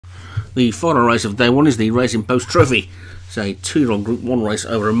The final race of day one is the Racing Post Trophy. It's a 2-year-old Group 1 race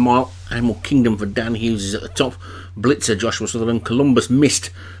over a mile. Animal Kingdom for Dan Hughes is at the top. Blitzer, Joshua Sutherland. Columbus Mist,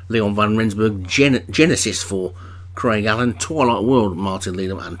 Leon van Rensburg. Genesis for Craig Allen. Twilight World, Martin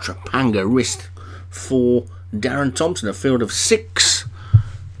Leadham. And Trapanga Wrist for Darren Thompson. A field of 6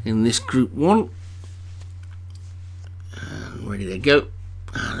 in this Group 1. And ready to go.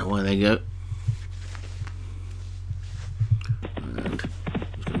 And away they go. And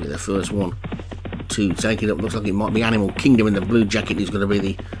it's going to be the first one to take it up. Looks like it might be Animal Kingdom in the blue jacket who's going to be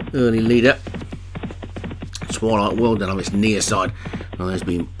the early leader. Twilight World down on its near side. Well, there's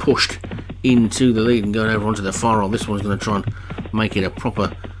been pushed into the lead and going over onto the far roll. This one's going to try and make it a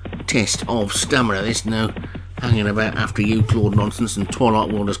proper test of stamina. This now hanging about after you, Claude nonsense, and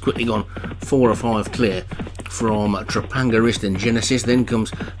Twilight World has quickly gone 4 or 5 clear from Trapanga Wrist and Genesis. Then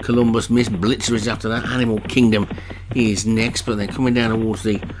comes Columbus Mist. Blitzer is after that. Animal Kingdom is next, but they're coming down towards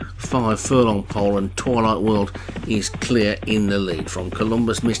the 5 furlong pole, and Twilight World is clear in the lead from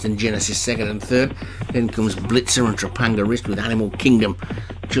Columbus Mist and Genesis second and third. Then comes Blitzer and Trapanga Wrist with Animal Kingdom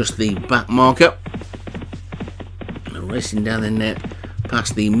just the back marker. And racing down there now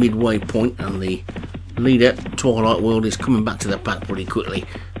past the midway point, and the leader Twilight World is coming back to the pack pretty quickly.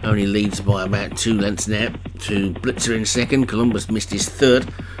 Only leads by about 2 lengths now to Blitzer in second. Columbus Mist is third.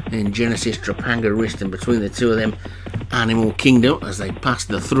 Then Genesis, Trapanga Wrist, and between the two of them, Animal Kingdom as they pass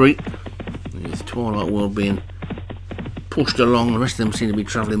the 3. With Twilight World being pushed along, the rest of them seem to be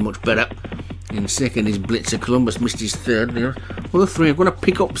travelling much better. In second is Blitzer. Columbus Mist is third. The other 3 are going to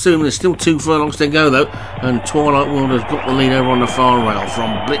pick up soon. There's still 2 furlongs to go though, and Twilight World has got the lead over on the far rail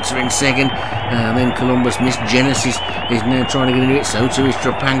from Blitzer in second, and then Columbus Mist. Genesis is now trying to get into it, so too is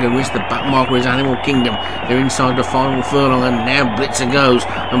Trapanga Wrist. The back marker is Animal Kingdom. They're inside the final furlong, and now Blitzer goes,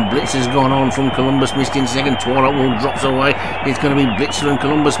 and Blitzer's gone on from Columbus Mist in second. Twilight World drops away. It's going to be Blitzer and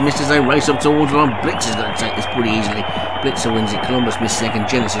Columbus Mist as they race up towards the line. Blitzer's going to take this pretty easily. Blitzer wins it. Columbus Mist second.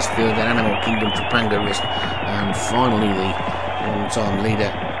 Genesis third. Then Animal Kingdom, Trapanga Wrist, and finally the long-time leader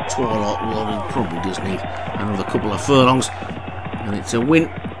Twilight World, who probably does need another couple of furlongs, and it's a win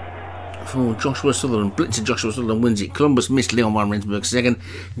for Joshua Sutherland. Blitzer Joshua Sutherland wins it. Columbus Mist, Leon van Rensburg second.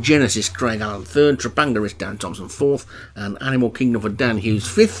 Genesis Craig Allen third. Trapanga Wrist, Dan Thompson fourth, and Animal Kingdom for Dan Hughes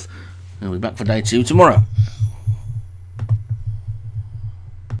fifth. And we'll be back for day 2 tomorrow.